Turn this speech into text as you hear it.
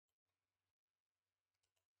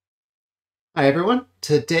Hi everyone.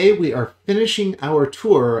 Today we are finishing our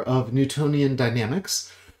tour of Newtonian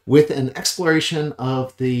dynamics with an exploration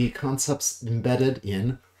of the concepts embedded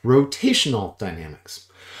in rotational dynamics.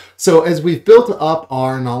 So as we've built up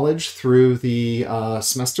our knowledge through the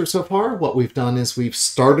semester so far, what we've done is we've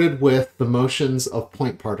started with the motions of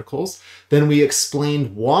point particles. Then we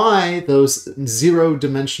explained why those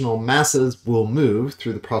zero-dimensional masses will move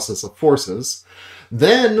through the process of forces.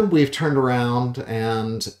 Then we've turned around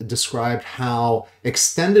and described how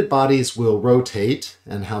extended bodies will rotate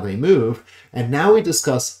and how they move. And now we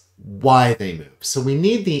discuss why they move. So we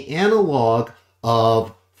need the analog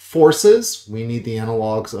of forces, we need the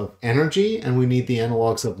analogs of energy, and we need the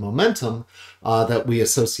analogs of momentum that we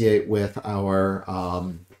associate with our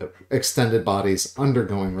extended bodies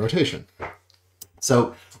undergoing rotation.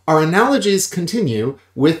 So our analogies continue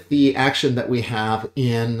with the action that we have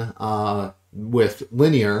in with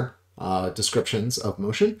linear descriptions of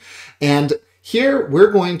motion. And here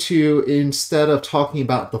we're going to, instead of talking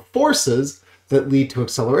about the forces that lead to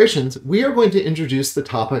accelerations, we are going to introduce the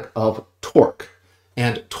topic of torque.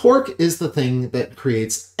 And torque is the thing that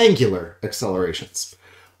creates angular accelerations.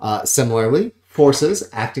 Similarly, forces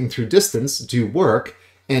acting through distance do work,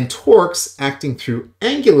 and torques acting through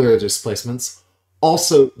angular displacements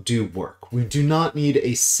also do work. We do not need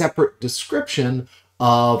a separate description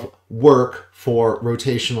of work for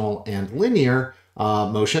rotational and linear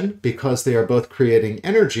motion because they are both creating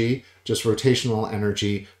energy. Just rotational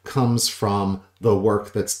energy comes from the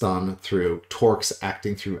work that's done through torques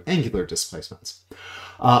acting through angular displacements.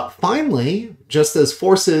 Finally, just as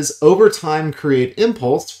forces over time create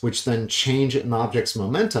impulse, which then change an object's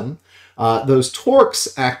momentum, those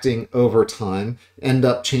torques acting over time end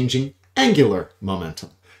up changing angular momentum.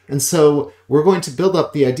 And so we're going to build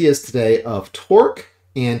up the ideas today of torque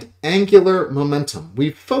and angular momentum. We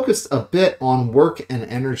focused a bit on work and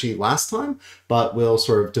energy last time, but we'll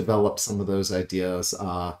sort of develop some of those ideas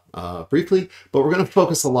briefly. But we're going to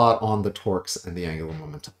focus a lot on the torques and the angular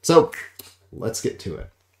momentum. So let's get to it.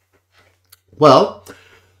 Well,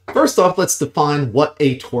 first off, let's define what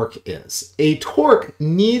a torque is. A torque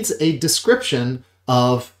needs a description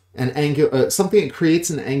of something that creates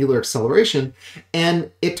an angular acceleration,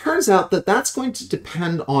 and it turns out that that's going to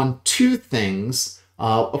depend on two things.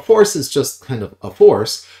 A force is just kind of a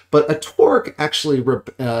force, but a torque actually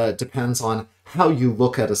depends on how you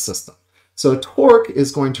look at a system. So a torque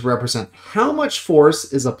is going to represent how much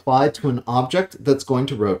force is applied to an object that's going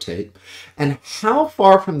to rotate and how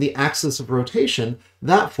far from the axis of rotation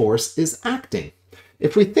that force is acting.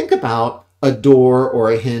 If we think about a door or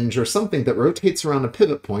a hinge or something that rotates around a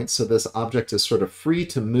pivot point, so this object is sort of free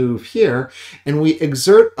to move here, and we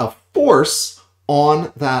exert a force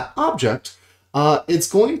on that object, it's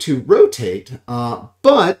going to rotate,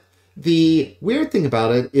 but the weird thing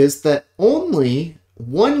about it is that only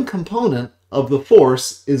one component of the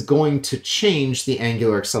force is going to change the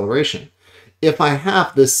angular acceleration. If I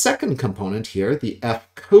have this second component here, the F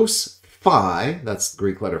cos phi, that's the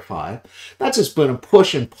Greek letter phi, that's just going to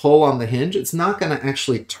push and pull on the hinge. It's not going to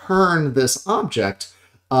actually turn this object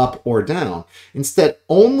up or down. Instead,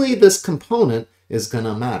 only this component is going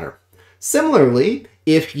to matter. Similarly,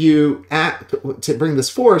 if you act to bring this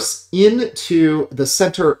force into the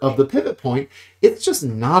center of the pivot point, it's just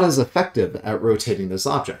not as effective at rotating this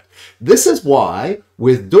object. This is why,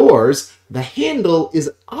 with doors, the handle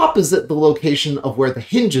is opposite the location of where the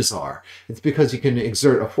hinges are. It's because you can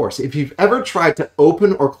exert a force. If you've ever tried to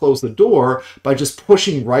open or close the door by just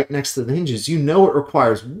pushing right next to the hinges, you know it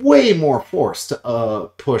requires way more force to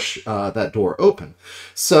push that door open.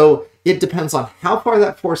 So it depends on how far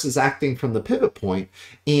that force is acting from the pivot point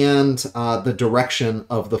and the direction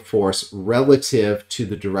of the force relative to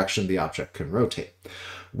the direction the object can rotate.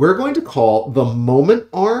 We're going to call the moment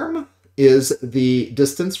arm is the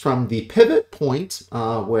distance from the pivot point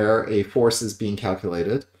where a force is being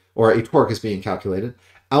calculated, or a torque is being calculated,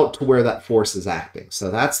 out to where that force is acting. So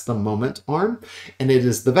that's the moment arm, and it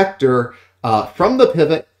is the vector from the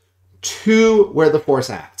pivot to where the force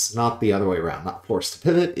acts, not the other way around, not force to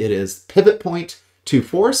pivot. It is pivot point to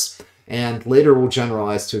force, and later we'll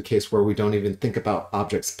generalize to a case where we don't even think about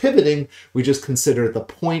objects pivoting. We just consider the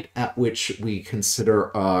point at which we consider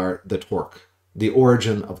the torque, the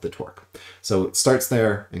origin of the torque. So it starts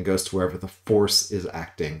there and goes to wherever the force is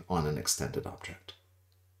acting on an extended object.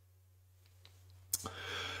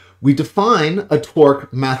 We define a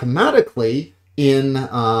torque mathematically in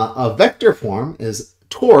a vector form as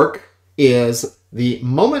torque is the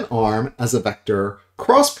moment arm as a vector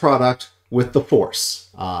cross product with the force,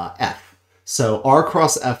 F. So R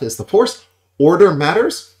cross F is the force. Order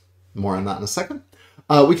matters. More on that in a second.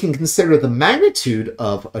 We can consider the magnitude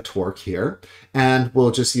of a torque here, and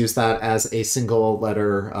we'll just use that as a single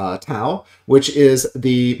letter tau, which is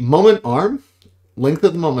the moment arm, length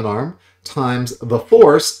of the moment arm, times the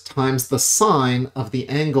force times the sine of the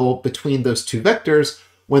angle between those two vectors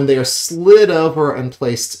when they are slid over and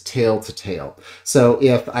placed tail to tail. So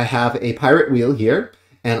if I have a pirate wheel here,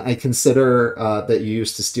 and I consider that you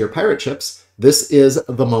used to steer pirate ships, this is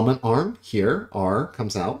the moment arm here, R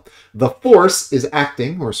comes out. The force is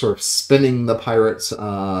acting, or sort of spinning the pirate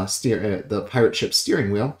ship's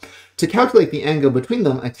steering wheel. To calculate the angle between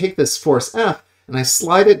them, I take this force F and I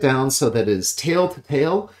slide it down so that it is tail to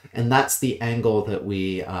tail, and that's the angle that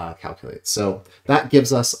we calculate. So that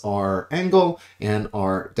gives us our angle and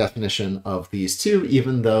our definition of these two,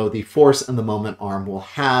 even though the force and the moment arm will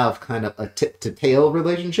have kind of a tip to tail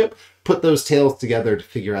relationship. Put those tails together to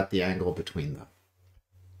figure out the angle between them.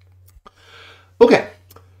 Okay.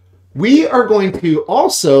 We are going to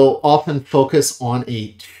also often focus on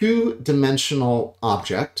a two-dimensional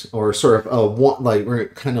object, or sort of a one, like we're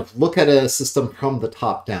kind of look at a system from the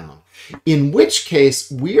top down. In which case,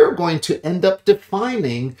 we are going to end up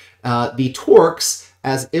defining the torques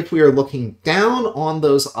as if we are looking down on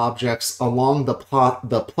those objects along the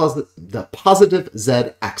positive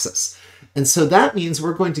z-axis. And so that means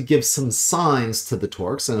we're going to give some signs to the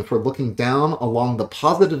torques. And if we're looking down along the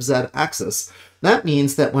positive z-axis, that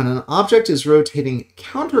means that when an object is rotating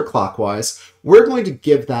counterclockwise, we're going to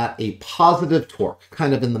give that a positive torque,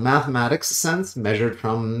 kind of in the mathematics sense, measured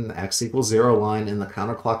from x equals 0 line in the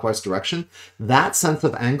counterclockwise direction. That sense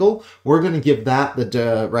of angle, we're going to give that the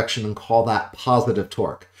direction and call that positive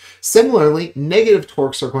torque. Similarly, negative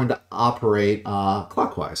torques are going to operate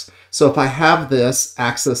clockwise. So if I have this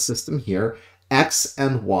axis system here, x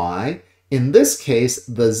and y, in this case,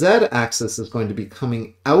 the z-axis is going to be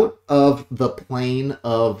coming out of the plane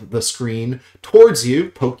of the screen towards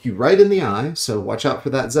you, poke you right in the eye. So watch out for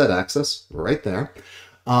that z-axis right there.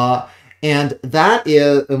 And that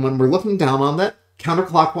is, and when we're looking down on that,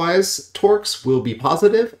 counterclockwise torques will be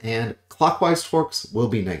positive and clockwise torques will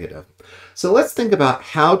be negative. So let's think about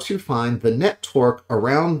how to find the net torque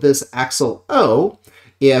around this axle O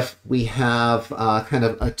if we have kind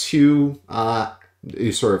of a two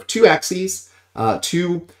axes,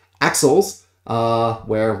 two axles,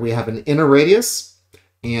 where we have an inner radius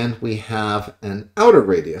and we have an outer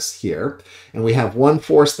radius here. And we have one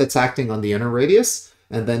force that's acting on the inner radius,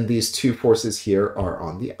 and then these two forces here are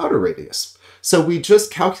on the outer radius. So we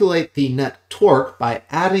just calculate the net torque by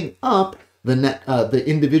adding up the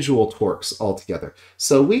individual torques all together.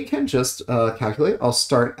 So we can just calculate. I'll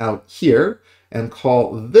start out here and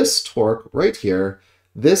call this torque right here.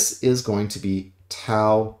 This is going to be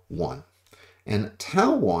tau 1. And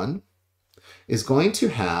tau 1 is going to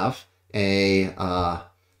have a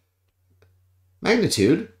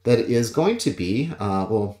magnitude that is going to be, I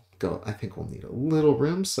think we'll need a little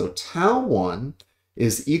room. So tau 1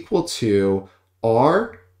 is equal to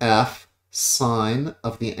RF sine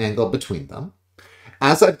of the angle between them.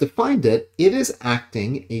 As I've defined it, it is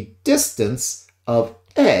acting a distance of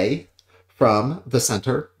A from the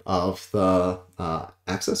center of the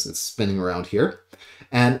axis. It's spinning around here,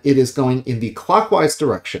 and it is going in the clockwise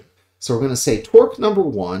direction. So we're going to say torque number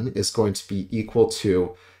 1 is going to be equal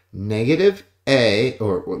to negative A,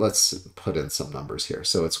 or let's put in some numbers here.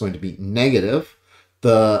 So it's going to be negative.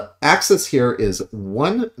 The axis here is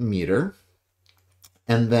 1 meter,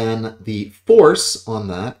 and then the force on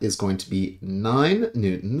that is going to be 9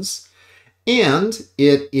 newtons. And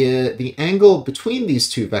the angle between these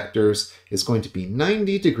two vectors is going to be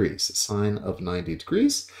 90 degrees, sine of 90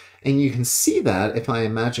 degrees. And you can see that if I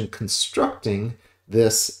imagine constructing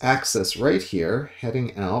this axis right here,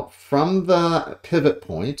 heading out from the pivot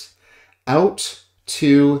point out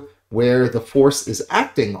to where the force is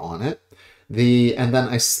acting on it, and then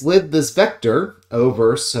I slid this vector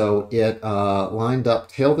over so it lined up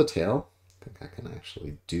tail to tail. I think I can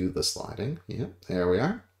actually do the sliding. Yeah, there we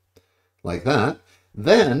are. Like that.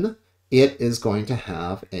 Then it is going to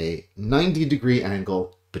have a 90-degree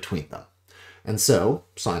angle between them. And so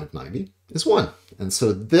sine of 90 is 1. And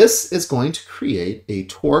so this is going to create a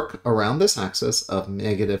torque around this axis of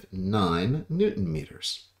negative 9 Newton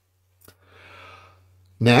meters.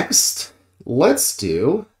 Next, let's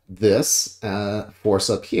do this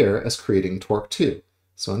force up here as creating torque 2.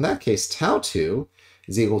 So in that case, tau 2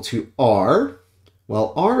 is equal to R.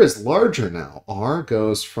 Well, R is larger now. R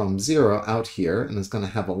goes from 0 out here and is going to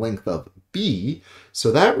have a length of B.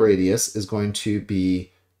 So that radius is going to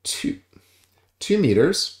be 2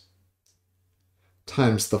 meters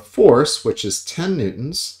times the force, which is 10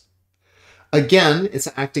 newtons, Again, it's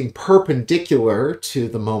acting perpendicular to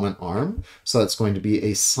the moment arm, so that's going to be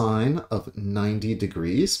a sine of 90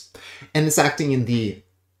 degrees. And it's acting in the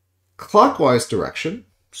clockwise direction,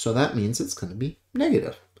 so that means it's going to be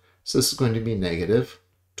negative. So this is going to be negative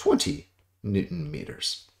 20 Newton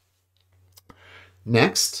meters.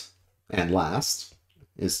 Next, and last,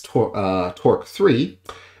 is torque 3.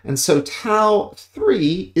 And so tau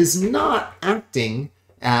 3 is not acting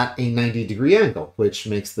at a 90-degree angle, which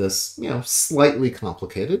makes this, slightly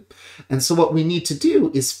complicated. And so what we need to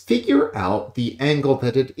do is figure out the angle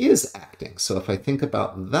that it is acting. So if I think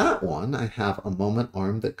about that one, I have a moment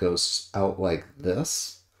arm that goes out like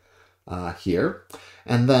this here.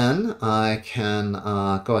 And then I can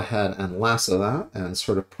go ahead and lasso that and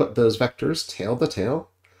sort of put those vectors tail to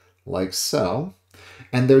tail, like so.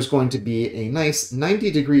 And there's going to be a nice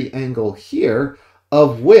 90-degree angle here,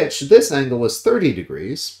 of which this angle is 30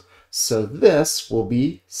 degrees. So this will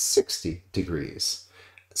be 60 degrees.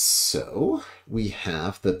 So we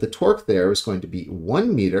have that the torque there is going to be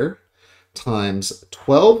 1 meter times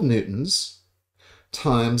 12 newtons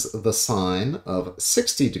times the sine of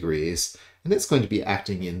 60 degrees, and it's going to be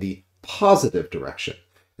acting in the positive direction.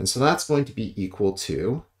 And so that's going to be equal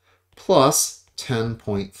to plus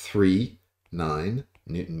 10.39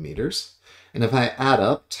 Newton meters. And if I add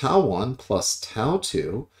up tau 1 plus tau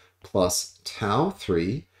 2 plus tau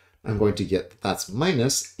 3, I'm going to get that's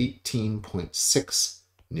minus 18.6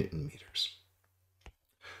 Newton meters.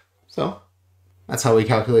 So that's how we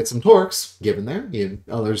calculate some torques given there.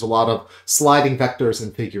 There's a lot of sliding vectors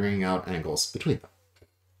and figuring out angles between them.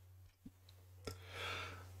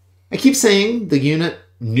 I keep saying the unit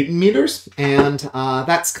Newton meters, and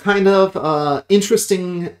that's kind of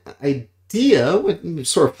interesting idea. It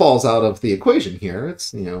sort of falls out of the equation here.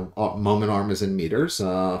 It's, moment arm is in meters,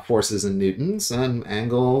 force is in newtons, and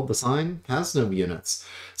angle, the sine, has no units.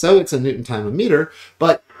 So it's a newton time a meter,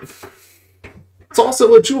 but it's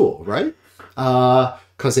also a joule, right?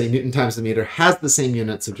 Because a newton times the meter has the same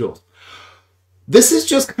units of joules. This is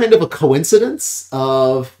just kind of a coincidence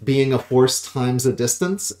of being a force times a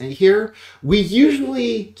distance here. We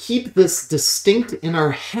usually keep this distinct in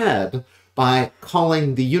our head by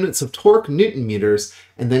calling the units of torque Newton meters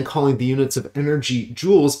and then calling the units of energy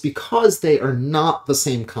joules, because they are not the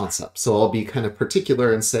same concept. So I'll be kind of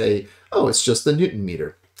particular and say, oh, it's just the Newton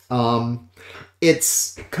meter.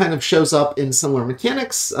 It's kind of shows up in similar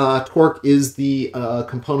mechanics. Torque is the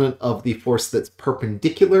component of the force that's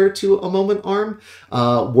perpendicular to a moment arm.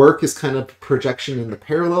 Work is kind of projection in the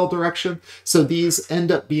parallel direction. So these end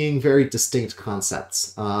up being very distinct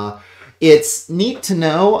concepts. It's neat to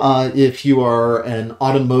know if you are an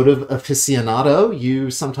automotive aficionado,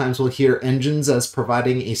 you sometimes will hear engines as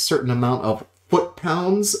providing a certain amount of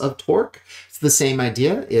foot-pounds of torque. It's the same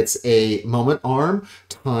idea. It's a moment arm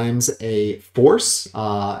times a force.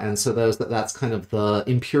 And so that's kind of the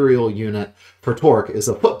imperial unit for torque is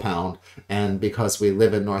a foot-pound. And because we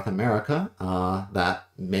live in North America, that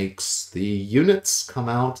makes the units come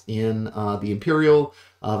out in the imperial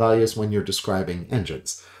values when you're describing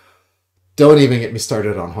engines. Don't even get me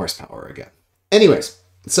started on horsepower again. Anyways,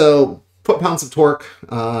 so foot-pounds of torque,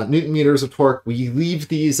 Newton meters of torque, we leave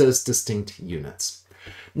these as distinct units.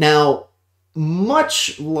 Now,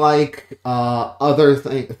 much like other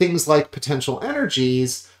things like potential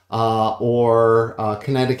energies or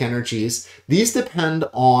kinetic energies, these depend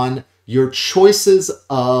on your choices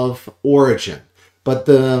of origin. But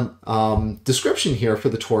the description here for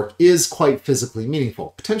the torque is quite physically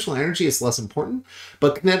meaningful. Potential energy is less important,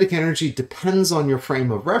 but kinetic energy depends on your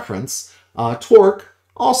frame of reference. Torque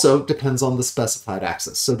also depends on the specified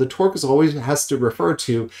axis. So the torque always has to refer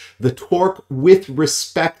to the torque with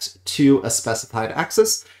respect to a specified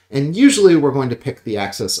axis. And usually we're going to pick the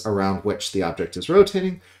axis around which the object is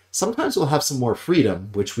rotating. Sometimes we'll have some more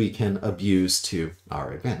freedom, which we can abuse to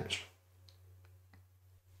our advantage.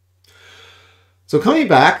 So coming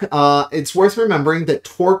back, it's worth remembering that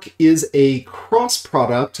torque is a cross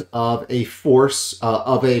product of a force,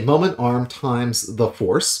 of a moment arm times the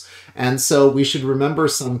force. And so we should remember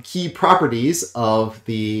some key properties of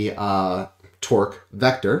the torque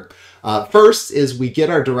vector. First is we get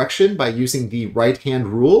our direction by using the right-hand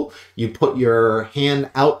rule. You put your hand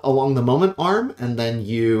out along the moment arm, and then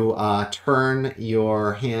you turn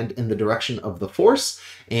your hand in the direction of the force,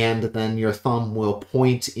 and then your thumb will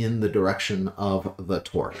point in the direction of the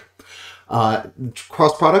torque.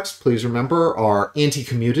 Cross products, please remember, are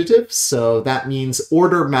anti-commutative, so that means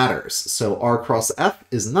order matters. So R cross F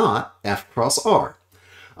is not F cross R.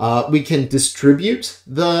 We can distribute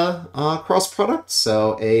the cross product,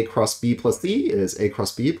 so A cross B plus D is A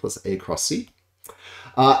cross B plus A cross C.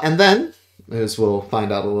 And then as we'll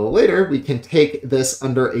find out a little later, we can take this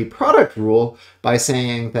under a product rule by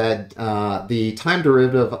saying that the time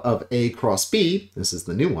derivative of A cross B, this is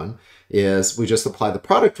the new one, is we just apply the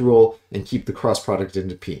product rule and keep the cross product in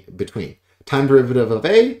between. Time derivative of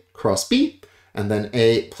A cross B, and then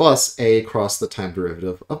A plus A cross the time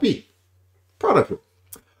derivative of B. Product rule.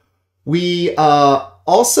 We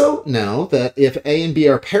also know that if A and B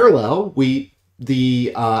are parallel,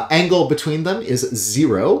 the angle between them is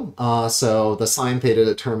 0, so the sine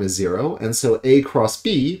theta term is 0, and so A cross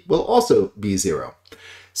B will also be 0.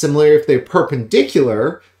 Similarly, if they're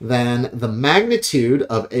perpendicular, then the magnitude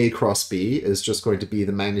of A cross B is just going to be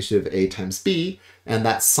the magnitude of A times B, and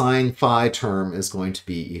that sine phi term is going to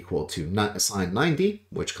be equal to sine 90,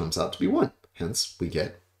 which comes out to be 1. Hence, we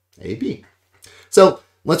get AB. So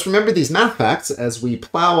let's remember these math facts as we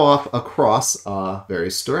plow off across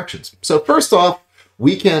various directions. So first off,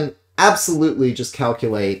 we can absolutely just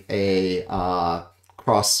calculate a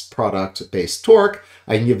cross product based torque.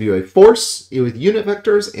 I can give you a force with unit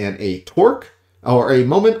vectors and a torque or a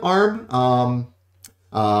moment arm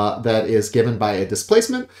that is given by a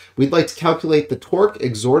displacement. We'd like to calculate the torque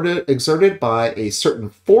exerted by a certain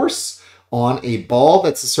force on a ball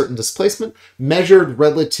that's a certain displacement measured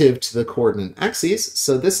relative to the coordinate axes.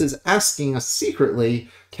 So this is asking us secretly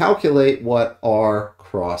calculate what R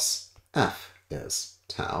cross F is.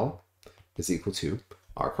 Tau is equal to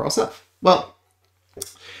R cross F. Well,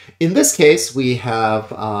 in this case, we have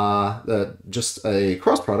just a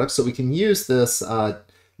cross product, so we can use this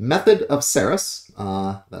method of Serres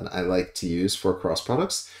that I like to use for cross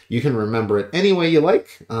products. You can remember it any way you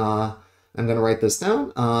like. I'm going to write this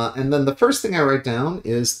down, and then the first thing I write down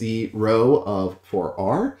is the row for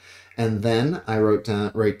R, and then I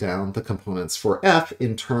write down the components for F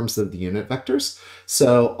in terms of the unit vectors.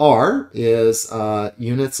 So R is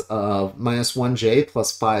units of minus 1j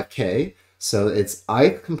plus 5k, so its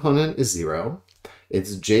ith component is 0,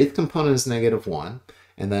 its jth component is negative 1,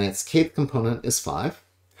 and then its kth component is 5.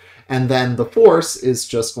 And then the force is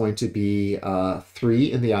just going to be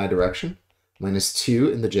 3 in the I direction, minus 2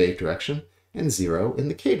 in the j direction, and 0 in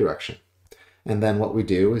the k direction. And then what we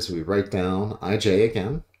do is we write down ij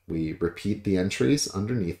again. We repeat the entries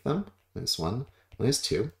underneath them, minus 1, minus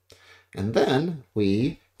 2. And then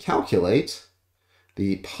we calculate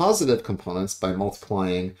the positive components by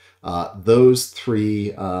multiplying those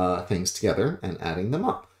three things together and adding them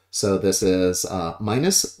up. So this is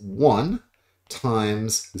minus 1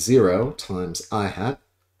 times 0 times I hat,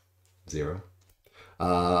 0,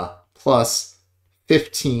 plus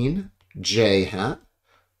 15 j hat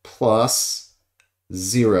plus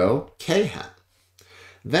 0 k hat.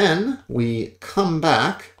 Then we come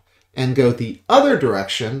back and go the other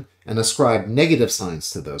direction and ascribe negative signs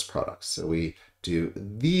to those products. So we do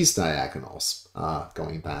these diagonals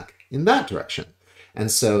going back in that direction. And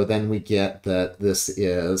so then we get that this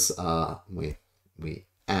is, we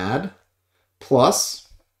add plus,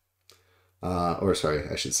 or sorry,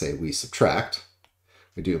 I should say we subtract.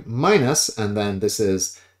 We do minus, and then this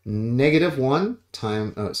is negative 1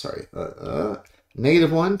 times,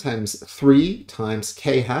 negative 1 times 3 times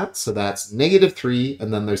k hat. So that's negative 3,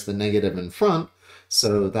 and then there's the negative in front.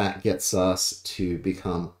 So that gets us to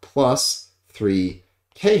become plus 3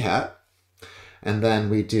 k hat. And then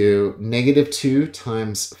we do negative 2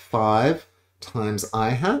 times 5 times I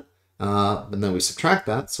hat. And then we subtract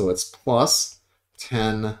that. So it's plus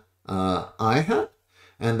 10 I hat.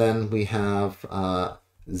 And then we have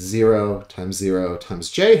 0 times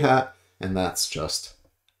j hat. And that's just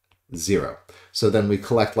 0. So then we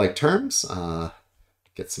collect like terms,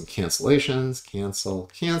 get some cancellations, cancel,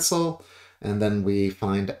 cancel. And then we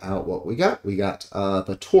find out what we got. We got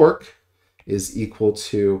the torque is equal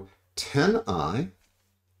to 10I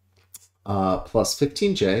plus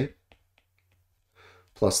 15J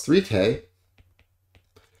plus 3K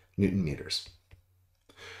Newton meters.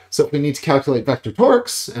 So if we need to calculate vector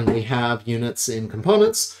torques and we have units in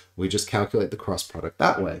components, we just calculate the cross product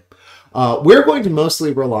that way. We're going to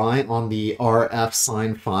mostly rely on the RF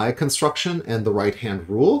sine phi construction and the right-hand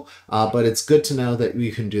rule, but it's good to know that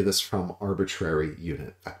we can do this from arbitrary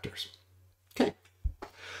unit vectors. Okay,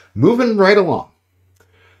 moving right along.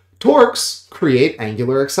 Torques create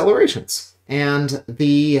angular accelerations, and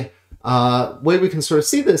the way we can sort of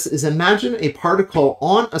see this is imagine a particle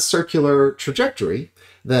on a circular trajectory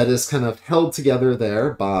that is kind of held together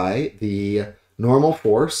there by the normal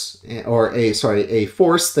force, or a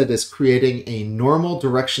force that is creating a normal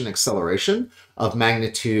direction acceleration of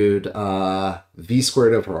magnitude v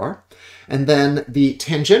squared over r. And then the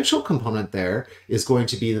tangential component there is going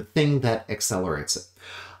to be the thing that accelerates it.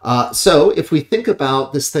 So if we think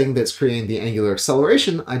about this thing that's creating the angular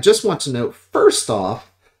acceleration, I just want to note first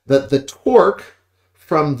off that the torque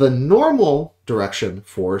from the normal direction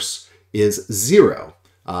force is 0.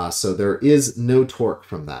 So there is no torque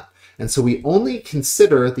from that. And so we only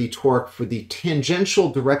consider the torque for the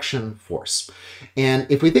tangential direction force. And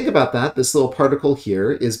if we think about that, this little particle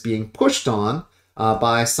here is being pushed on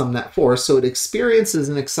by some net force, so it experiences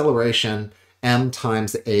an acceleration m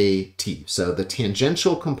times at. So the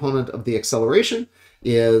tangential component of the acceleration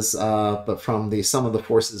is but from the sum of the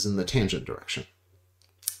forces in the tangent direction.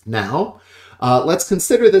 Now, let's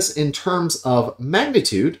consider this in terms of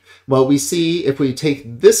magnitude. Well, we see if we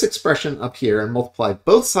take this expression up here and multiply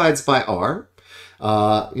both sides by r,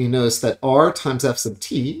 you notice that r times f sub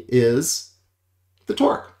t is the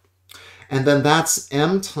torque. And then that's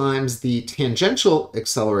m times the tangential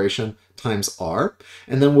acceleration times r.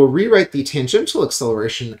 And then we'll rewrite the tangential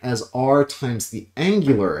acceleration as r times the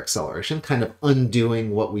angular acceleration, kind of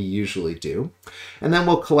undoing what we usually do. And then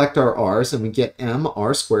we'll collect our r's and we get m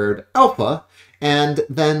r squared alpha. And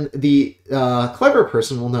then the clever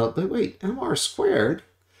person will note that, wait, mr squared,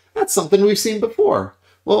 that's something we've seen before.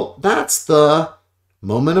 Well, that's the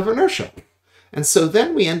moment of inertia. And so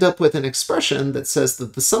then we end up with an expression that says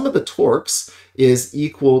that the sum of the torques is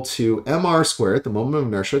equal to mr squared, the moment of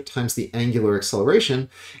inertia, times the angular acceleration.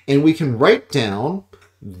 And we can write down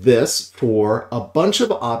this for a bunch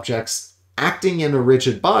of objects acting in a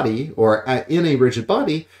rigid body, or in a rigid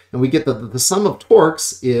body, and we get that the sum of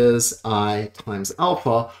torques is I times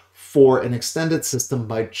alpha for an extended system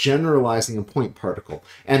by generalizing a point particle.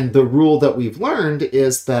 And the rule that we've learned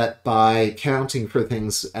is that by counting for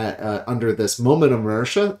things under this moment of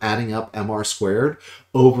inertia, adding up mr squared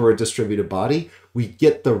over a distributed body, we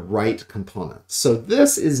get the right component. So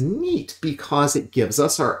this is neat because it gives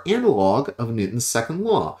us our analog of Newton's second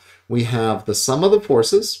law. We have the sum of the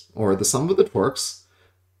forces, or the sum of the torques.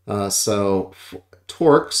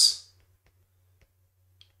 Torques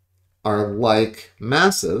are like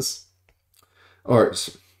masses, or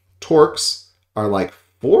torques are like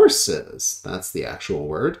forces. That's the actual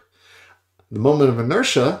word. The moment of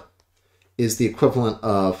inertia is the equivalent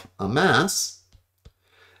of a mass,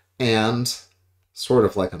 and sort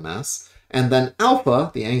of like a mass. And then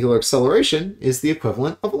alpha, the angular acceleration, is the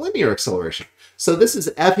equivalent of a linear acceleration. So this is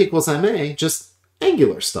F equals ma, just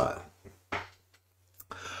angular style.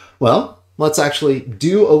 Well, let's actually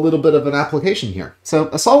do a little bit of an application here. So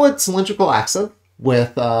a solid cylindrical axle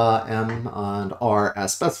with m and r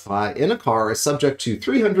as specified in a car is subject to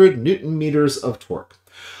 300 Newton meters of torque.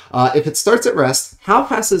 If it starts at rest, how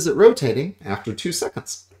fast is it rotating after 2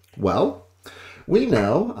 seconds? Well, we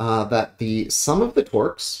know that the sum of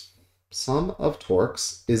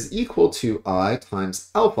torques is equal to I times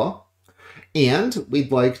alpha, and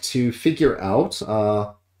we'd like to figure out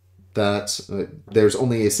that there's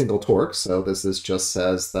only a single torque, so this just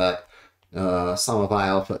says that sum of I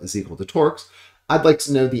alpha is equal to torques. I'd like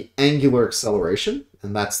to know the angular acceleration,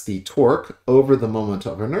 and that's the torque over the moment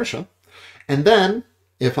of inertia. And then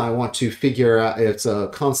if I want to figure out, it's a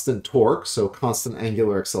constant torque, so constant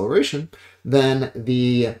angular acceleration, then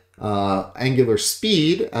the angular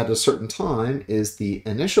speed at a certain time is the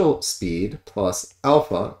initial speed plus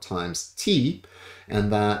alpha times t,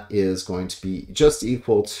 and that is going to be just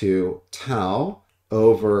equal to tau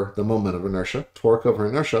over the moment of inertia, torque over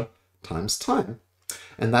inertia, times time.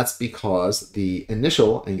 And that's because the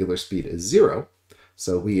initial angular speed is 0.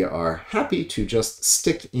 So we are happy to just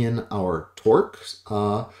stick in our torque,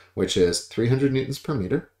 which is 300 newtons per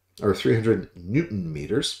meter, or 300 Newton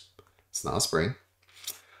meters. It's not a spring.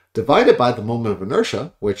 Divided by the moment of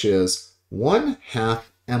inertia, which is 1/2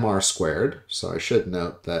 mr squared. So I should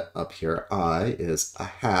note that up here, I is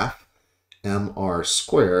 1/2 mr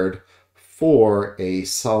squared for a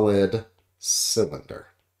solid cylinder.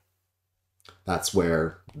 That's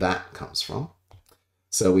where that comes from.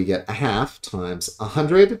 So we get 1/2 times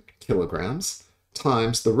 100 kilograms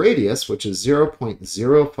times the radius, which is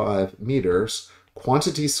 0.05 meters,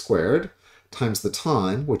 quantity squared, times the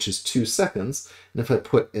time, which is 2 seconds. And if I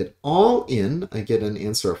put it all in, I get an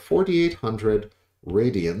answer of 4,800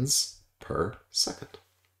 radians per second.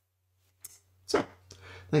 So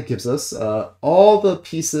that gives us all the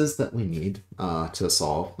pieces that we need to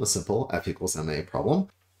solve a simple F equals ma problem.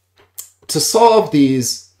 To solve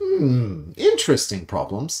these interesting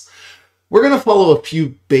problems, we're going to follow a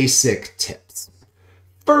few basic tips.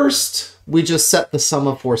 First, we just set the sum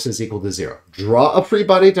of forces equal to 0. Draw a free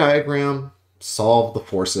body diagram, solve the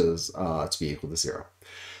forces to be equal to 0.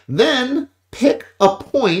 Then pick a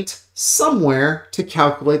point somewhere to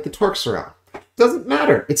calculate the torques around. Doesn't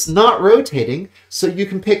matter. It's not rotating, so you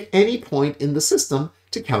can pick any point in the system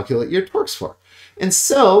to calculate your torques for. And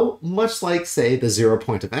so, much like, say, the 0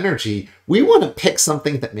 point of energy, we want to pick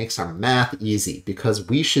something that makes our math easy because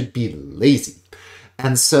we should be lazy.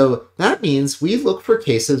 And so that means we look for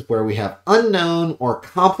cases where we have unknown or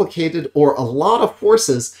complicated or a lot of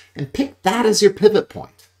forces and pick that as your pivot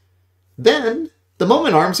point. Then the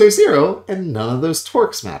moment arms are 0 and none of those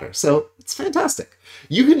torques matter. So it's fantastic.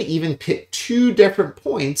 You can even pick 2 different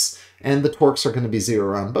points and the torques are going to be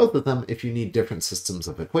 0 on both of them if you need different systems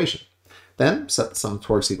of equation. Then set the sum of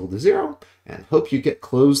torques equal to 0 and hope you get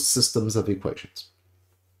closed systems of equations.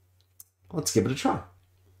 Let's give it a try.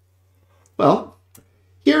 Well,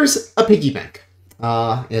 here's a piggy bank.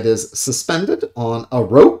 It is suspended on a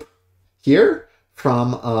rope here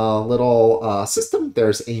from a little system.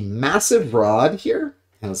 There's a massive rod here,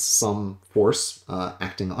 has some force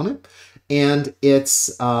acting on it. And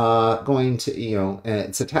it's going to,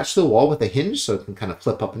 it's attached to the wall with a hinge so it can kind of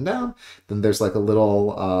flip up and down. Then there's like a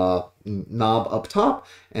little knob up top,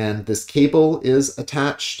 and this cable is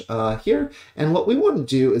attached here. And what we want to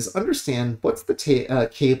do is understand what's the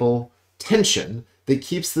cable tension that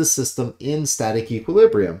keeps the system in static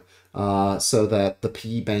equilibrium so that the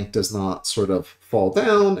piggy bank does not sort of fall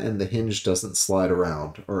down and the hinge doesn't slide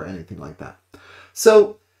around or anything like that.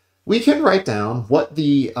 So we can write down what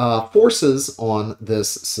the forces on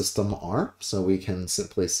this system are. So we can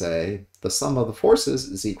simply say the sum of the forces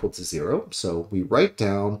is equal to 0. So we write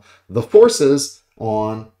down the forces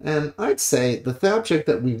on, and I'd say the object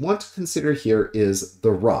that we want to consider here is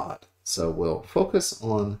the rod. So we'll focus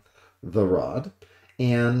on the rod.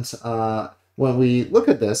 And when we look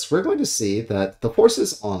at this, we're going to see that the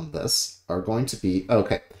forces on this are going to be,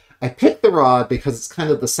 okay, I picked the rod because it's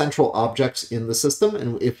kind of the central object in the system,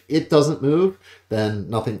 and if it doesn't move, then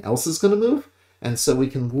nothing else is going to move. And so we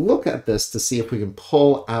can look at this to see if we can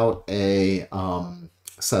pull out a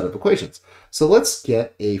set of equations. So let's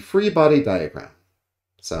get a free body diagram.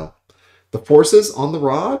 So the forces on the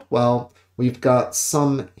rod, well, we've got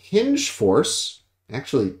some hinge force.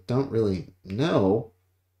 Actually, don't really know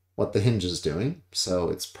what the hinge is doing, so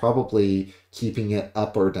it's probably keeping it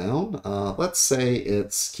up or down. Let's say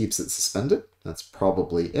it keeps it suspended. That's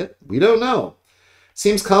probably it. We don't know.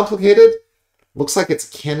 Seems complicated. Looks like it's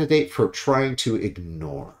a candidate for trying to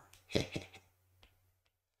ignore.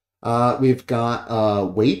 We've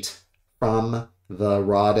got weight from the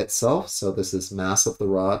rod itself. So this is mass of the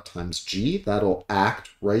rod times g. That'll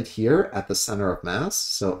act right here at the center of mass.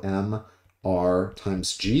 So mR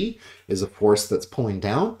times g is a force that's pulling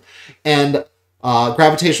down. And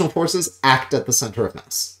gravitational forces act at the center of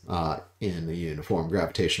mass in a uniform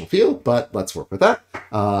gravitational field, but let's work with that.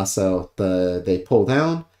 So they pull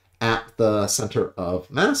down at the center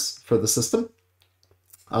of mass for the system.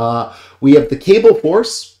 We have the cable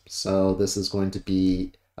force. So this is going to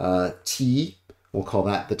be T. We'll call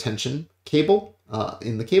that the tension cable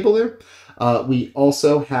in the cable there. We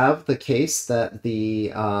also have the case that we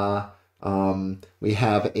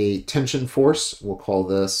have a tension force. We'll call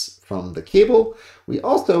this from the cable. We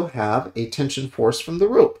also have a tension force from the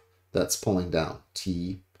rope that's pulling down,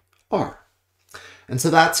 TR. And so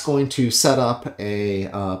that's going to set up a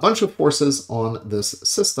bunch of forces on this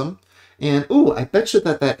system. And ooh, I bet you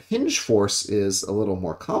that hinge force is a little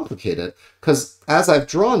more complicated, because as I've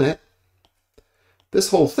drawn it, this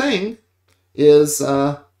whole thing is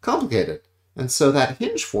complicated. And so that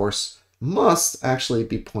hinge force must actually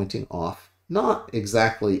be pointing off, not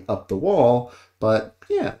exactly up the wall, but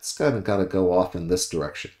yeah, it's kind of got to go off in this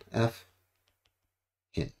direction. F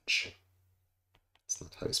hinge. That's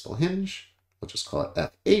not how you spell hinge. We'll just call it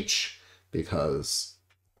FH because,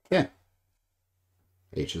 yeah,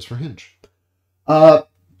 H is for hinge. At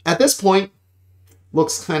this point,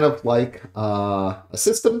 looks kind of like a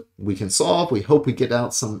system we can solve. We hope we get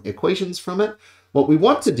out some equations from it. What we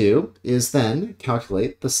want to do is then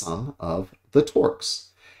calculate the sum of the torques.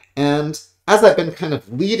 And as I've been kind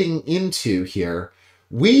of leading into here,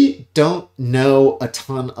 we don't know a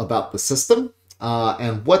ton about the system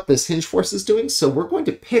and what this hinge force is doing. So we're going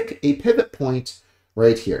to pick a pivot point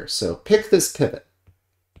right here. So pick this pivot.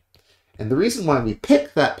 And the reason why we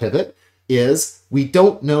pick that pivot is we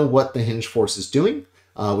don't know what the hinge force is doing.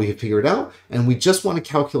 We can figure it out, and we just want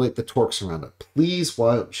to calculate the torques around it. Please,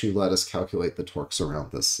 why don't you let us calculate the torques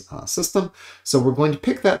around this system? So we're going to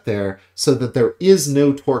pick that there so that there is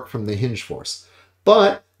no torque from the hinge force.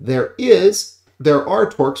 But there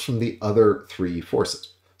are torques from the other three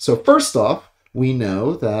forces. So first off, we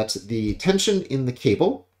know that the tension in the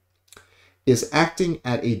cable is acting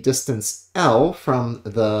at a distance L from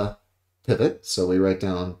the pivot. So we write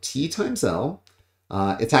down T times L.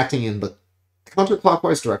 It's acting in the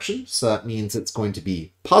counterclockwise direction, so that means it's going to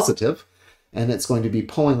be positive. and it's going to be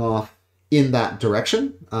pulling off in that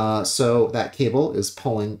direction. So that cable is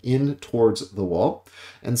pulling in towards the wall.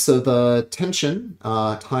 And so the tension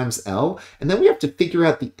times L, and then we have to figure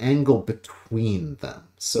out the angle between them.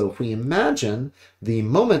 So if we imagine the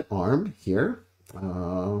moment arm here,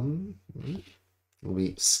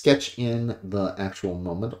 we sketch in the actual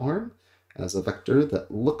moment arm as a vector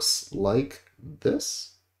that looks like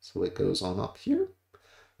this. So it goes on up here.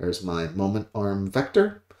 There's my moment arm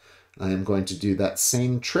vector. I am going to do that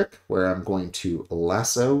same trick where I'm going to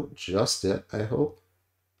lasso just it, I hope.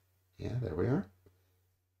 Yeah, there we are.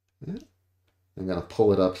 Yeah. I'm going to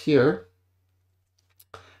pull it up here.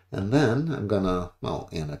 And then I'm going to, well,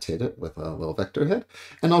 annotate it with a little vector head.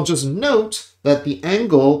 And I'll just note that the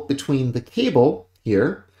angle between the cable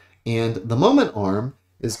here and the moment arm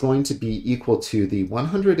is going to be equal to the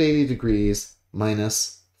 180 degrees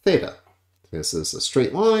minus theta. This is a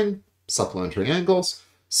straight line, supplementary angles.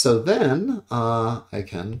 So then I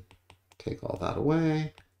can take all that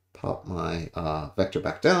away, pop my vector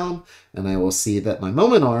back down, and I will see that my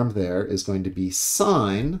moment arm there is going to be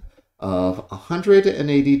sine of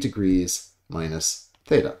 180 degrees minus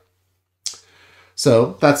theta.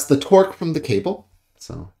 So that's the torque from the cable,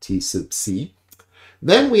 so T sub C.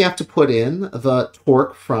 Then we have to put in the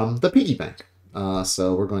torque from the piggy bank.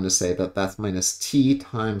 So we're going to say that that's minus T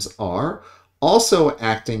times R, also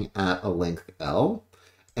acting at a length L.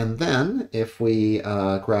 And then if we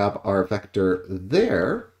grab our vector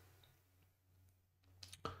there,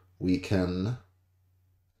 we can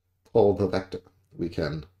pull the vector. We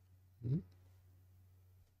can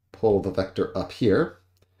pull the vector up here,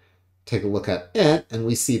 take a look at it, and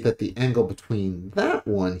we see that the angle between that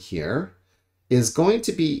one here is going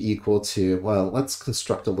to be equal to, well, let's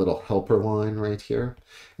construct a little helper line right here.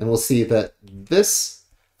 And we'll see that this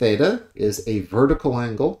theta is a vertical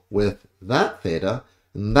angle with that theta,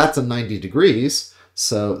 and that's a 90 degrees.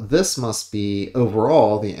 So this must be,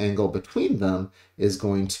 overall, the angle between them is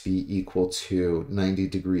going to be equal to 90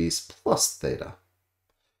 degrees plus theta.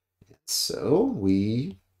 So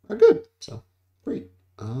we are good. So great.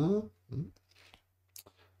 So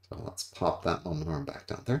let's pop that moment arm back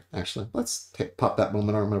down there. Actually, let's pop that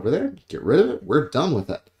moment arm over there, get rid of it. We're done with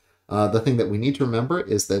it. The thing that we need to remember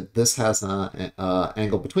is that this has an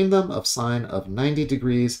angle between them of sine of 90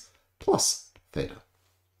 degrees plus theta.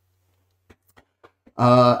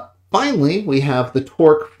 Finally, we have the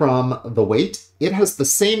torque from the weight. It has the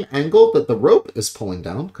same angle that the rope is pulling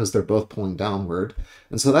down because they're both pulling downward.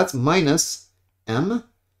 And so that's minus M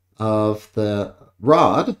of the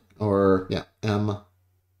rod, or yeah, M,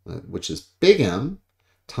 which is big M,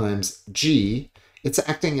 times G. It's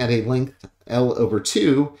acting at a length L over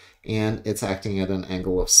 2, and it's acting at an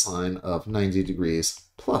angle of sine of 90 degrees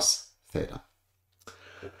plus theta.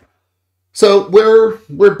 So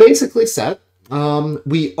we're basically set.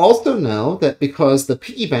 We also know that because the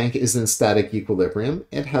piggy bank is in static equilibrium,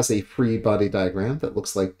 it has a free body diagram that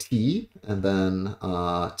looks like T, and then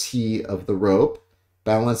T of the rope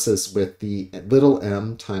balances with the little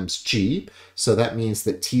m times G. So that means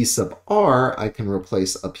that T sub R I can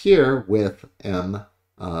replace up here with m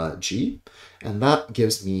G. And that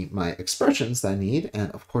gives me my expressions that I need. And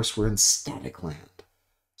of course, we're in static land.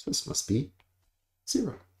 So this must be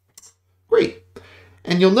 0. Great.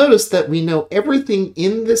 And you'll notice that we know everything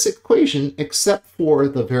in this equation except for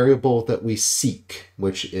the variable that we seek,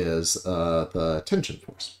 which is the tension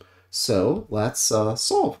force. So let's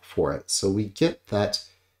solve for it. So we get that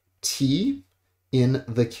T in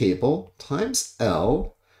the cable times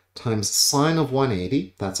L times sine of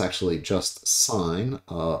 180. That's actually just sine.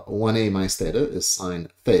 1A minus theta is sine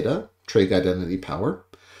theta, trig identity power.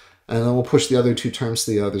 And then we'll push the other two terms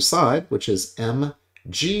to the other side, which is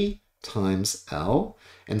mg times L,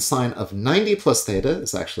 and sine of 90 plus theta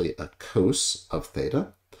is actually a cos of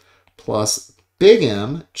theta, plus big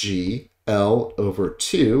M G L over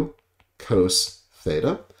 2 cos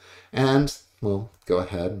theta. And we'll go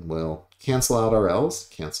ahead and we'll cancel out our L's,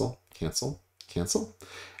 cancel, cancel, cancel,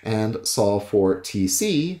 and solve for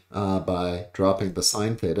TC by dropping the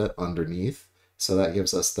sine theta underneath. So that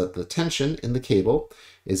gives us that the tension in the cable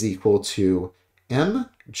is equal to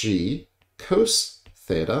mg cos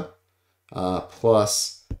theta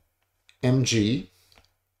plus mg,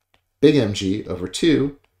 big MG over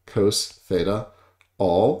 2 cos theta,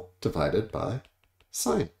 all divided by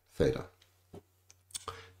sine theta.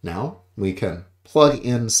 Now we can plug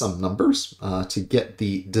in some numbers to get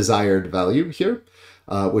the desired value here,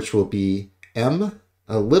 which will be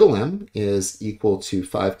little m is equal to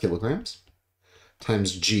 5 kilograms,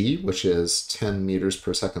 times g, which is 10 meters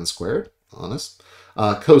per second squared, honest.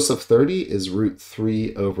 Cos of 30 is root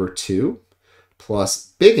 3 over 2,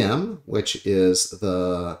 plus big M, which is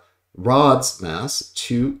the rod's mass,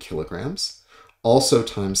 2 kilograms, also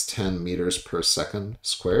times 10 meters per second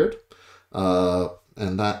squared.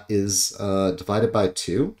 And that is divided by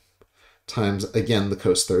 2 times, again, the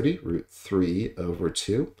cos 30, root 3 over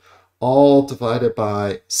 2, all divided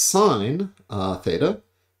by sine theta,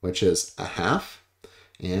 which is a half.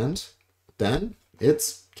 And then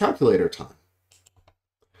it's calculator time.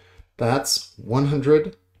 That's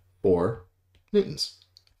 104 newtons.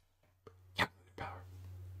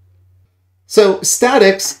 So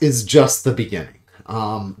statics is just the beginning.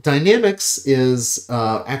 Dynamics is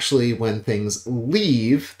actually when things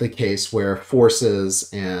leave the case where forces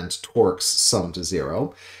and torques sum to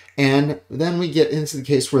 0. And then we get into the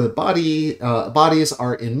case where the bodies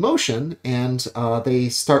are in motion, and they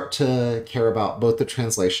start to care about both the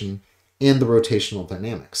translation and the rotational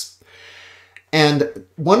dynamics. And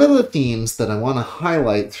one of the themes that I want to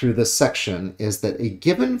highlight through this section is that a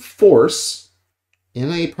given force in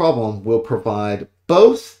a problem will provide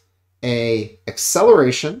both an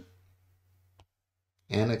acceleration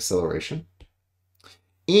and a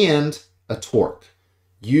torque.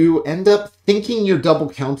 You end up thinking you're double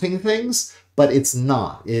counting things, but it's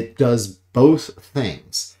not. It does both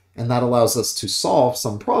things. And that allows us to solve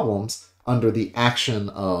some problems under the action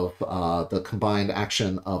of the combined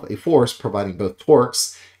action of a force providing both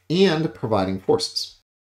torques and providing forces.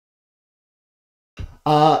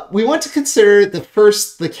 We want to consider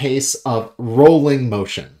the case of rolling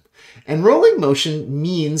motion. And rolling motion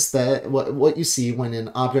means that what you see when an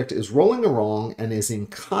object is rolling along and is in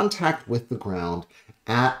contact with the ground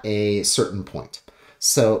at a certain point.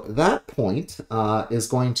 So that point is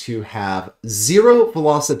going to have 0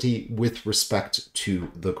 velocity with respect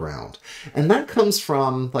to the ground. And that comes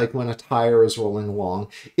from like when a tire is rolling along.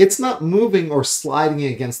 It's not moving or sliding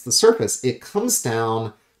against the surface. It comes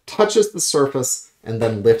down, touches the surface, and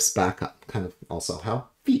then lifts back up. Kind of also how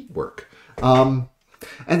feet work. And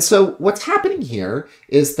so what's happening here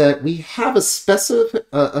is that we have a specified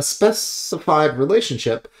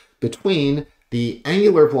relationship between the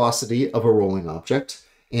angular velocity of a rolling object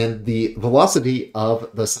and the velocity of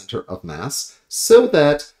the center of mass, so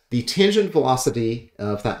that the tangent velocity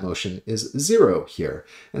of that motion is 0 here.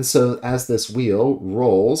 And so as this wheel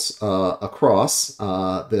rolls across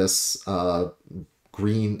this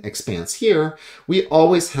green expanse here, we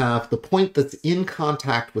always have the point that's in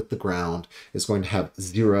contact with the ground is going to have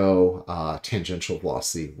 0 tangential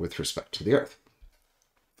velocity with respect to the Earth.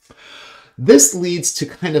 This leads to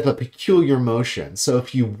kind of a peculiar motion. So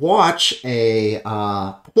if you watch a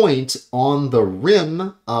point on the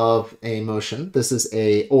rim of a motion, this is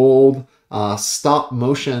an old stop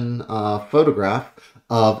motion photograph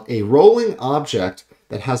of a rolling object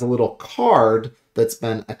that has a little card that's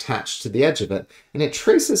been attached to the edge of it, and it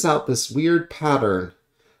traces out this weird pattern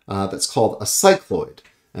that's called a cycloid.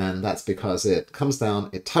 And that's because it comes down,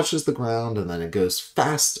 it touches the ground, and then it goes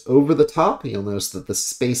fast over the top. You'll notice that the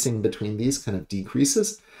spacing between these kind of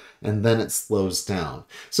decreases, and then it slows down.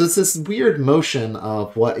 So it's this weird motion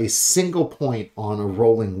of what a single point on a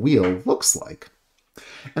rolling wheel looks like.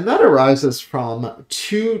 And that arises from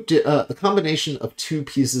the combination of 2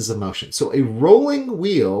 pieces of motion. So a rolling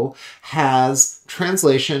wheel has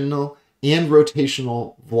translational and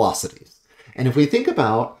rotational velocities. And if we think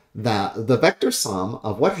about that, the vector sum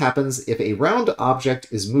of what happens if a round object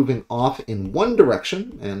is moving off in one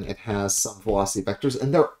direction, and it has some velocity vectors,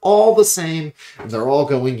 and they're all the same, and they're all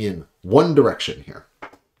going in one direction here.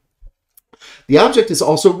 The object is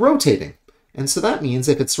also rotating. And so that means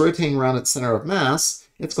if it's rotating around its center of mass,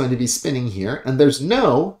 it's going to be spinning here, and there's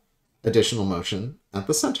no additional motion at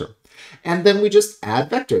the center. And then we just add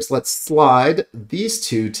vectors. Let's slide these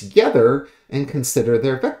 2 together and consider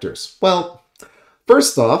their vectors. Well,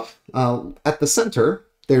 first off, at the center,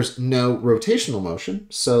 there's no rotational motion,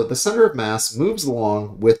 so the center of mass moves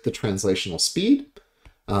along with the translational speed.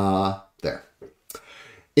 There.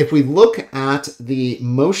 If we look at the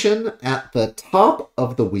motion at the top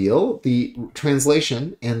of the wheel, the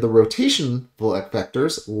translation and the rotation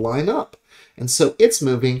vectors line up. And so it's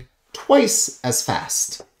moving twice as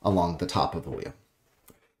fast along the top of the wheel.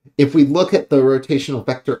 If we look at the rotational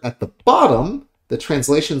vector at the bottom, the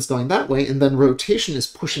translation is going that way, and then rotation is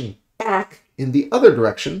pushing back in the other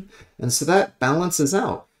direction. And so that balances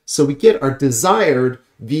out. So we get our desired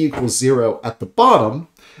v equals 0 at the bottom,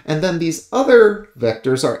 and then these other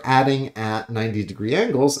vectors are adding at 90-degree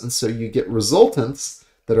angles, and so you get resultants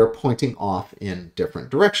that are pointing off in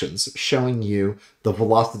different directions, showing you the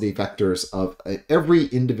velocity vectors of every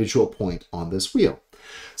individual point on this wheel.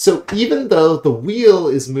 So even though the wheel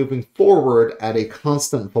is moving forward at a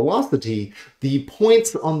constant velocity, the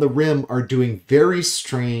points on the rim are doing very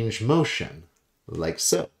strange motion, like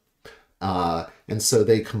so. And so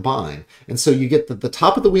they combine. And so you get that the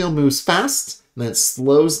top of the wheel moves fast, and then it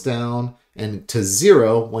slows down and to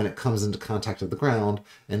 0 when it comes into contact with the ground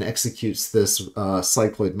and executes this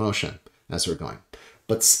cycloid motion as we're going.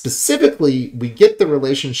 But specifically, we get the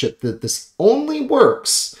relationship that this only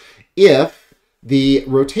works if the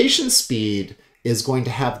rotation speed is going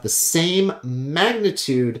to have the same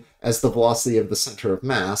magnitude as the velocity of the center of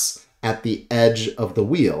mass at the edge of the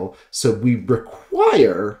wheel. So we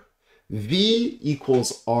require V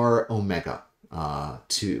equals R omega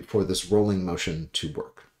for this rolling motion to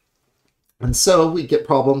work. And so we get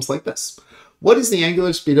problems like this. What is the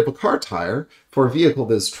angular speed of a car tire for a vehicle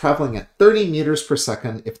that is traveling at 30 meters per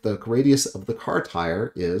second if the radius of the car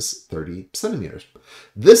tire is 30 centimeters?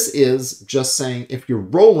 This is just saying if you're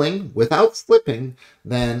rolling without slipping,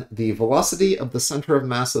 then the velocity of the center of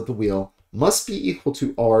mass of the wheel must be equal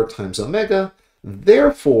to R times omega.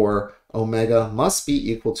 Therefore, omega must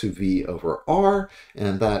be equal to V over R,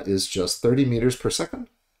 and that is just 30 meters per second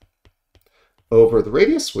over the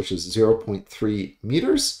radius, which is 0.3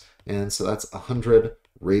 meters. And so that's 100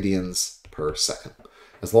 radians per second.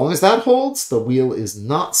 As long as that holds, the wheel is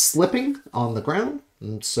not slipping on the ground.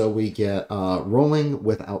 And so we get rolling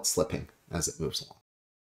without slipping as it moves along.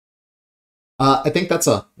 I think that's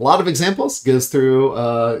a lot of examples. Goes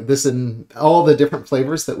through this in all the different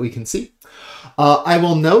flavors that we can see. I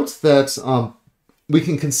will note that we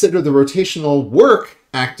can consider the rotational work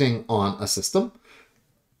acting on a system.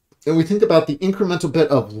 And we think about the incremental bit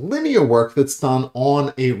of linear work that's done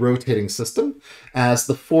on a rotating system as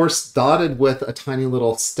the force dotted with a tiny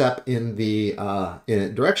little step in the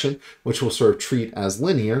direction, which we'll sort of treat as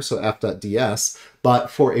linear, so F dot ds.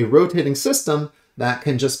 But for a rotating system, that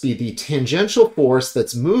can just be the tangential force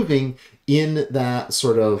that's moving in that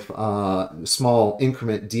sort of small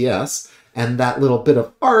increment ds. And that little bit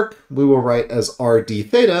of arc we will write as r d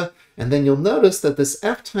theta. And then you'll notice that this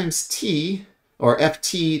F times t, or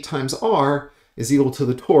Ft times r, is equal to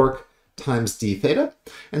the torque times d theta.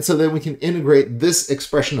 And so then we can integrate this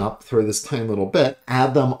expression up through this tiny little bit,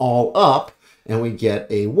 add them all up, and we get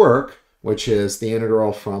a work, which is the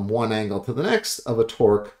integral from one angle to the next of a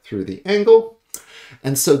torque through the angle.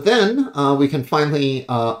 And so then we can finally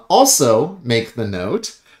also make the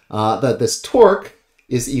note that this torque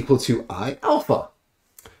is equal to I alpha.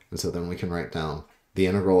 And so then we can write down the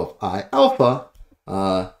integral of I alpha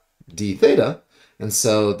d theta. And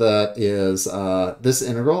so that is this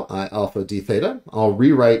integral, I alpha d theta. I'll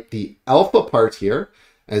rewrite the alpha part here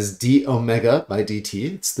as d omega by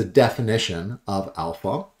dt. It's the definition of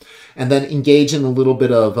alpha. And then engage in a little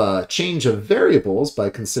bit of change of variables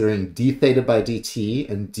by considering d theta by dt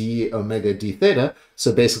and d omega d theta.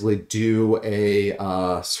 So basically do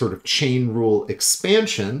a sort of chain rule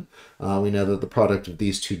expansion. We know that the product of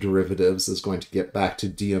these two derivatives is going to get back to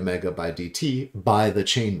d omega by dt by the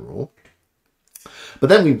chain rule. But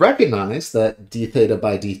then we recognize that d theta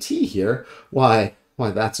by dt here, why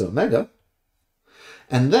that's omega.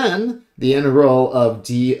 And then the integral of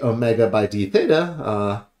d omega by d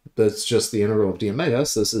theta, that's just the integral of d omega.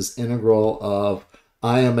 So this is integral of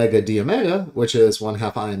I omega d omega, which is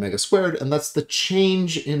 1/2 I omega squared. And that's the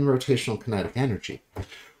change in rotational kinetic energy.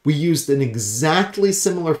 We used an exactly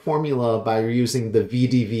similar formula by using the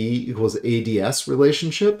VdV equals ADS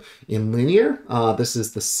relationship in linear. This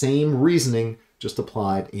is the same reasoning, just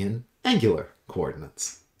applied in angular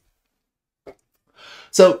coordinates.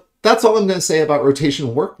 So that's all I'm going to say about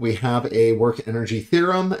rotational work. We have a work energy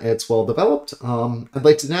theorem. It's well developed. I'd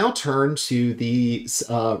like to now turn to the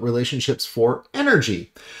relationships for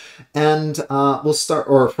energy. And we'll start,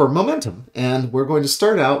 or for momentum. And we're going to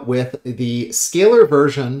start out with the scalar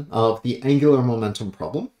version of the angular momentum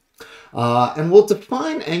problem. And we'll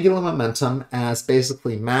define angular momentum as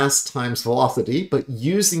basically mass times velocity, but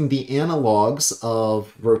using the analogs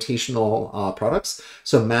of rotational products.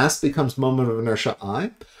 So mass becomes moment of inertia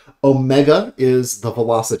I. Omega is the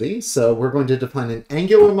velocity. So we're going to define an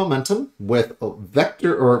angular momentum with a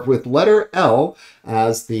vector, or with letter L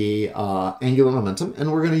as the angular momentum.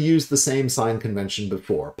 And we're going to use the same sign convention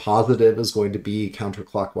before. Positive is going to be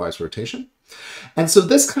counterclockwise rotation. And so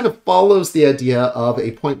this kind of follows the idea of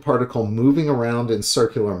a point particle moving around in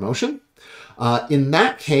circular motion. In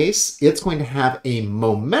that case, it's going to have a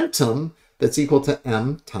momentum that's equal to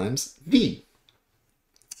m times v.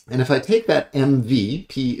 And if I take that mv,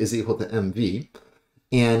 p is equal to mv,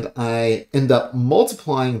 and I end up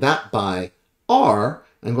multiplying that by r,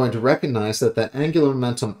 I'm going to recognize that that angular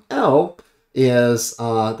momentum L is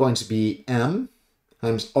going to be m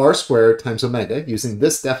times r squared times omega using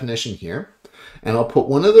this definition here. And I'll put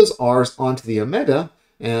one of those r's onto the omega,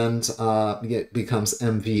 and it becomes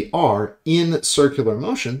mvr in circular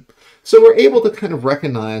motion. So we're able to kind of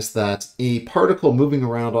recognize that a particle moving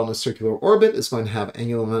around on a circular orbit is going to have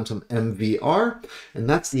angular momentum mvr, and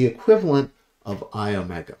that's the equivalent of I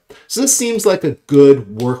omega. So this seems like a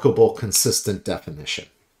good, workable, consistent definition.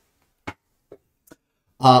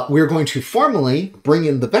 We're going to formally bring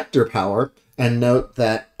in the vector power and note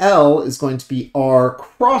that L is going to be R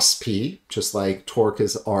cross P, just like torque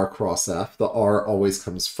is R cross F. The R always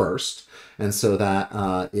comes first. And so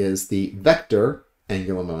that is the vector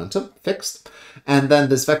angular momentum, fixed. And then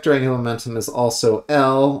this vector angular momentum is also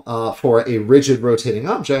L for a rigid rotating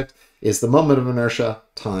object, is the moment of inertia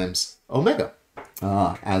times omega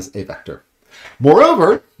as a vector.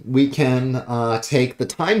 Moreover, we can take the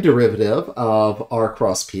time derivative of r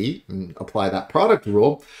cross p and apply that product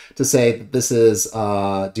rule to say that this is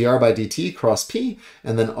dr by dt cross p,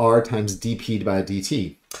 and then r times dp by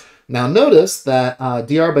dt. Now notice that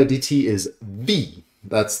dr by dt is v.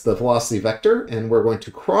 That's the velocity vector, and we're going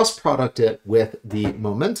to cross product it with the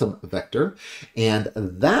momentum vector, and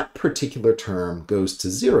that particular term goes to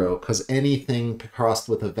 0 because anything crossed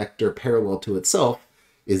with a vector parallel to itself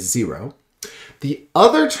is 0. The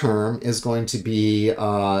other term is going to be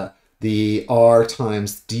the r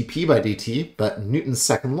times dp by dt, but Newton's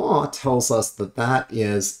second law tells us that that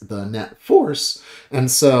is the net force, and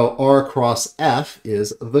so r cross f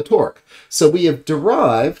is the torque. So we have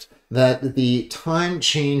derived that the time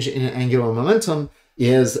change in angular momentum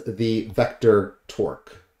is the vector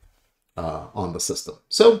torque on the system.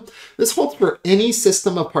 So this holds for any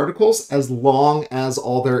system of particles as long as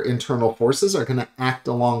all their internal forces are going to act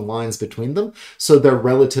along lines between them. So their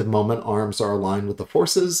relative moment arms are aligned with the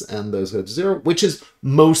forces, and those go to 0, which is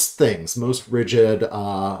most things. Most rigid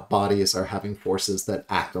bodies are having forces that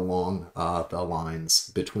act along the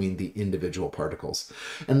lines between the individual particles.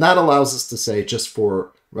 And that allows us to say, just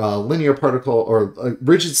for linear particle or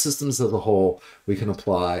rigid systems as a whole, we can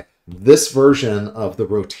apply this version of the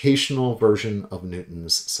rotational version of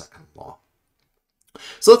Newton's second law.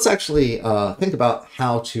 So let's actually think about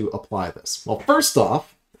how to apply this. Well, first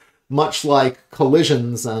off, much like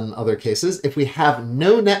collisions and other cases, if we have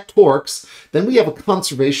no net torques, then we have a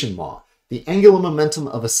conservation law. The angular momentum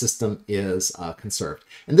of a system is conserved.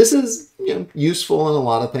 And this is useful in a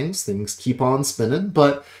lot of things. Things keep on spinning,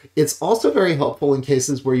 but it's also very helpful in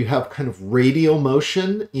cases where you have kind of radial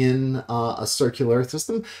motion in a circular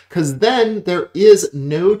system, because then there is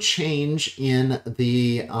no change in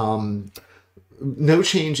the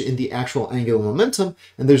actual angular momentum,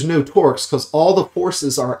 and there's no torques because all the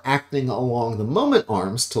forces are acting along the moment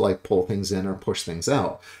arms to like pull things in or push things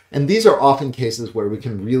out. And these are often cases where we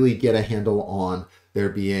can really get a handle on there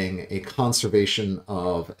being a conservation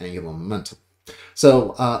of angular momentum.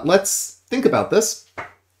 So let's think about this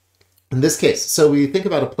in this case. So we think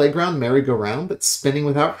about a playground merry-go-round that's spinning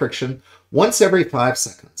without friction once every 5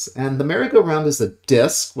 seconds. And the merry-go-round is a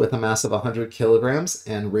disc with a mass of 100 kilograms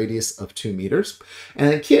and radius of 2 meters.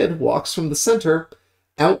 And a kid walks from the center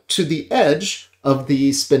out to the edge of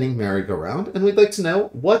the spinning merry-go-round. And we'd like to know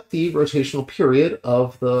what the rotational period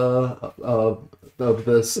of the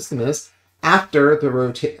system is after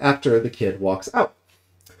the kid walks out.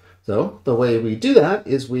 So the way we do that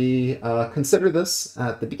is we consider this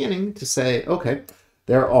at the beginning to say, okay,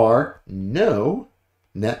 there are no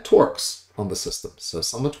net torques on the system. So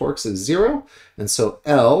sum of torques is 0, and so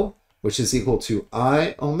L, which is equal to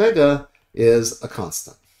I omega, is a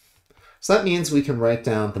constant. So that means we can write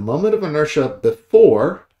down the moment of inertia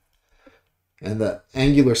before and the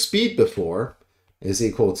angular speed before is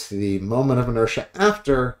equal to the moment of inertia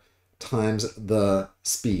after times the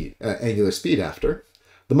speed, angular speed after.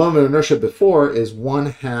 The moment of inertia before is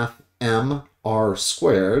 1/2 mr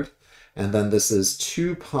squared, and then this is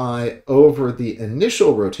 2 pi over the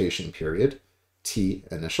initial rotation period, t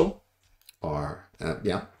initial, r,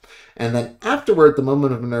 and then afterward the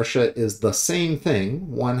moment of inertia is the same thing,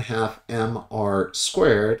 1/2 mr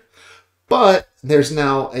squared, but there's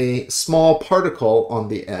now a small particle on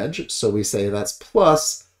the edge, so we say that's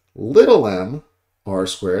plus little m r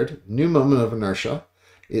squared, new moment of inertia,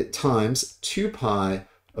 it times 2 pi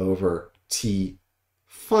over t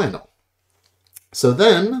final. So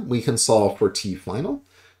then we can solve for t final.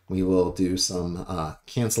 We will do some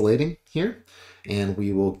cancellating here, and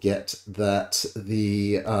we will get that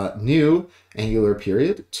the new angular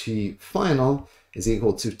period, t final, is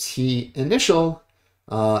equal to t initial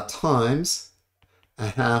times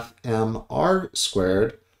 1/2 mr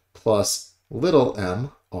squared plus little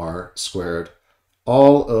m r squared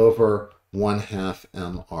all over 1/2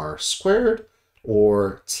 mr squared,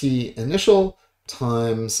 or T initial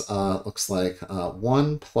times, looks like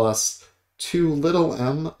 1 plus 2 little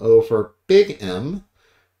m over big M,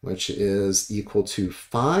 which is equal to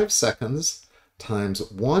 5 seconds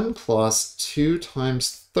times 1 plus 2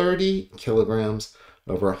 times 30 kilograms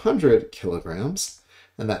over 100 kilograms,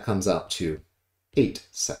 and that comes out to 8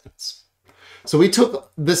 seconds. So we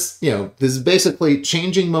took this, this is basically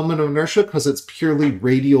changing moment of inertia because it's purely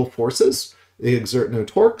radial forces. They exert no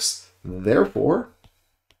torques. Therefore,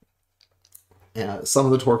 sum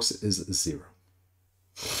of the torques is 0.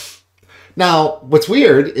 Now, what's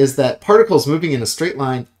weird is that particles moving in a straight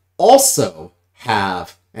line also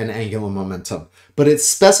have an angular momentum, but it's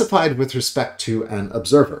specified with respect to an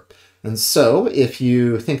observer. And so if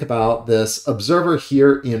you think about this observer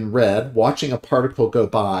here in red, watching a particle go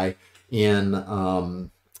by in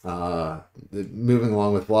moving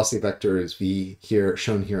along with velocity vectors v here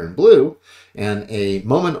shown here in blue, and a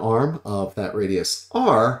moment arm of that radius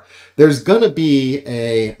r, there's going to be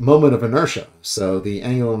a moment of inertia. So the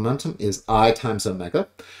angular momentum is I times omega.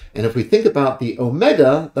 And if we think about the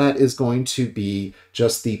omega, that is going to be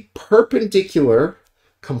just the perpendicular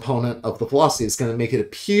component of the velocity. It's going to make it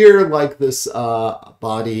appear like this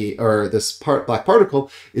body, or this black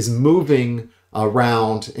particle, is moving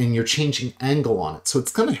around and you're changing angle on it. So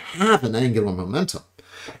it's going to have an angular momentum.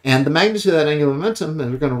 And the magnitude of that angular momentum, and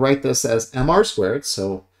we're going to write this as mr squared,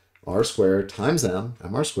 so r squared times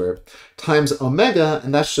mr squared, times omega,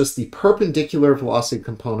 and that's just the perpendicular velocity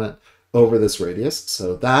component over this radius.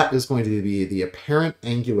 So that is going to be the apparent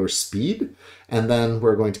angular speed, and then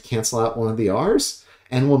we're going to cancel out one of the r's.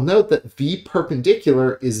 And we'll note that v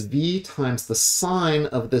perpendicular is v times the sine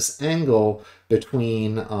of this angle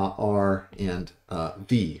between r and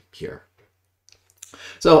v here.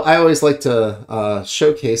 So I always like to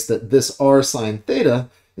showcase that this r sine theta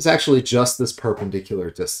is actually just this perpendicular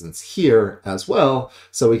distance here as well.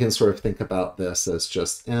 So we can sort of think about this as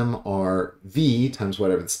just mrv times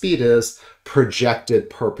whatever the speed is, projected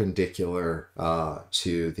perpendicular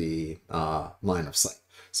to the line of sight.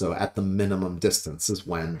 So at the minimum distance is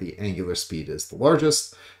when the angular speed is the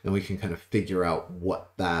largest, and we can kind of figure out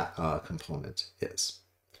what that component is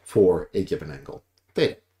for a given angle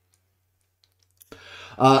theta.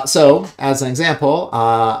 So as an example,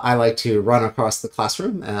 I like to run across the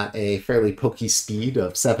classroom at a fairly pokey speed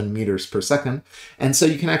of 7 meters per second. And so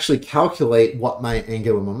you can actually calculate what my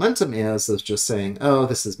angular momentum is just saying, oh,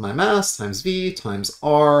 this is my mass times v times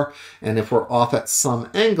r. And if we're off at some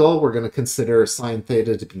angle, we're going to consider sine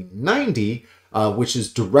theta to be 90, which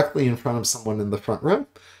is directly in front of someone in the front row.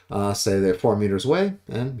 Say they're 4 meters away,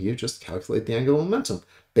 and you just calculate the angular momentum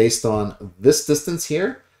based on this distance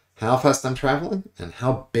here, how fast I'm traveling, and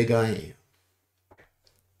how big I am.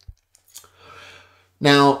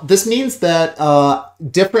 Now, this means that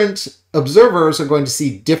different observers are going to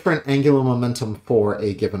see different angular momentum for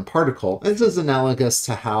a given particle. This is analogous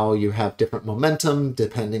to how you have different momentum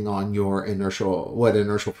depending on your what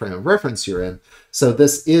inertial frame of reference you're in. So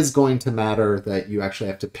this is going to matter that you actually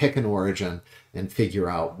have to pick an origin and figure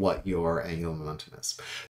out what your angular momentum is.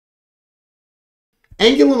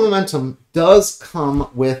 Angular momentum does come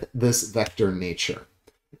with this vector nature.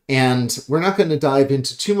 And we're not going to dive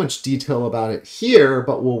into too much detail about it here,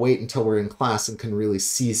 but we'll wait until we're in class and can really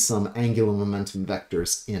see some angular momentum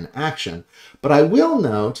vectors in action. But I will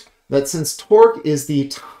note that since torque is the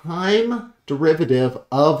time derivative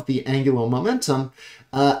of the angular momentum,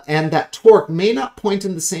 and that torque may not point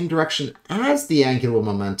in the same direction as the angular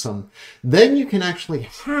momentum, then you can actually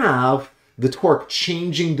have the torque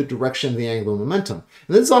changing the direction of the angular momentum.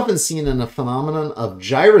 And this is often seen in a phenomenon of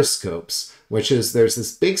gyroscopes, which is there's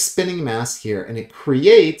this big spinning mass here, and it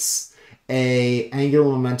creates a angular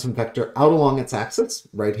momentum vector out along its axis,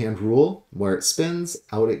 right-hand rule, where it spins,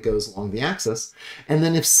 out it goes along the axis. And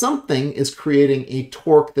then if something is creating a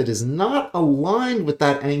torque that is not aligned with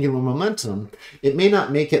that angular momentum, it may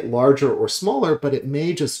not make it larger or smaller, but it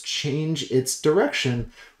may just change its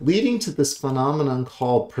direction, leading to this phenomenon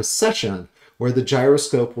called precession, where the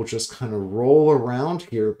gyroscope will just kind of roll around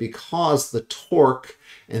here because the torque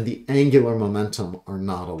and the angular momentum are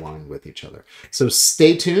not aligned with each other. So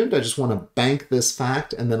stay tuned. I just want to bank this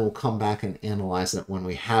fact, and then we'll come back and analyze it when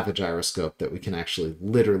we have a gyroscope that we can actually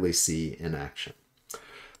literally see in action.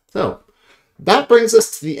 So that brings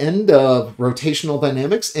us to the end of rotational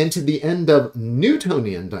dynamics and to the end of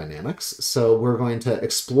Newtonian dynamics. So we're going to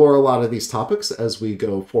explore a lot of these topics as we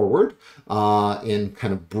go forward and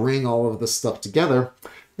kind of bring all of this stuff together.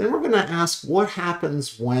 Then we're going to ask what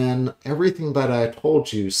happens when everything that I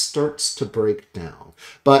told you starts to break down.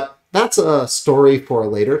 But that's a story for a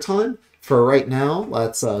later time. For right now,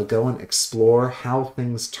 let's go and explore how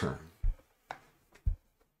things turn.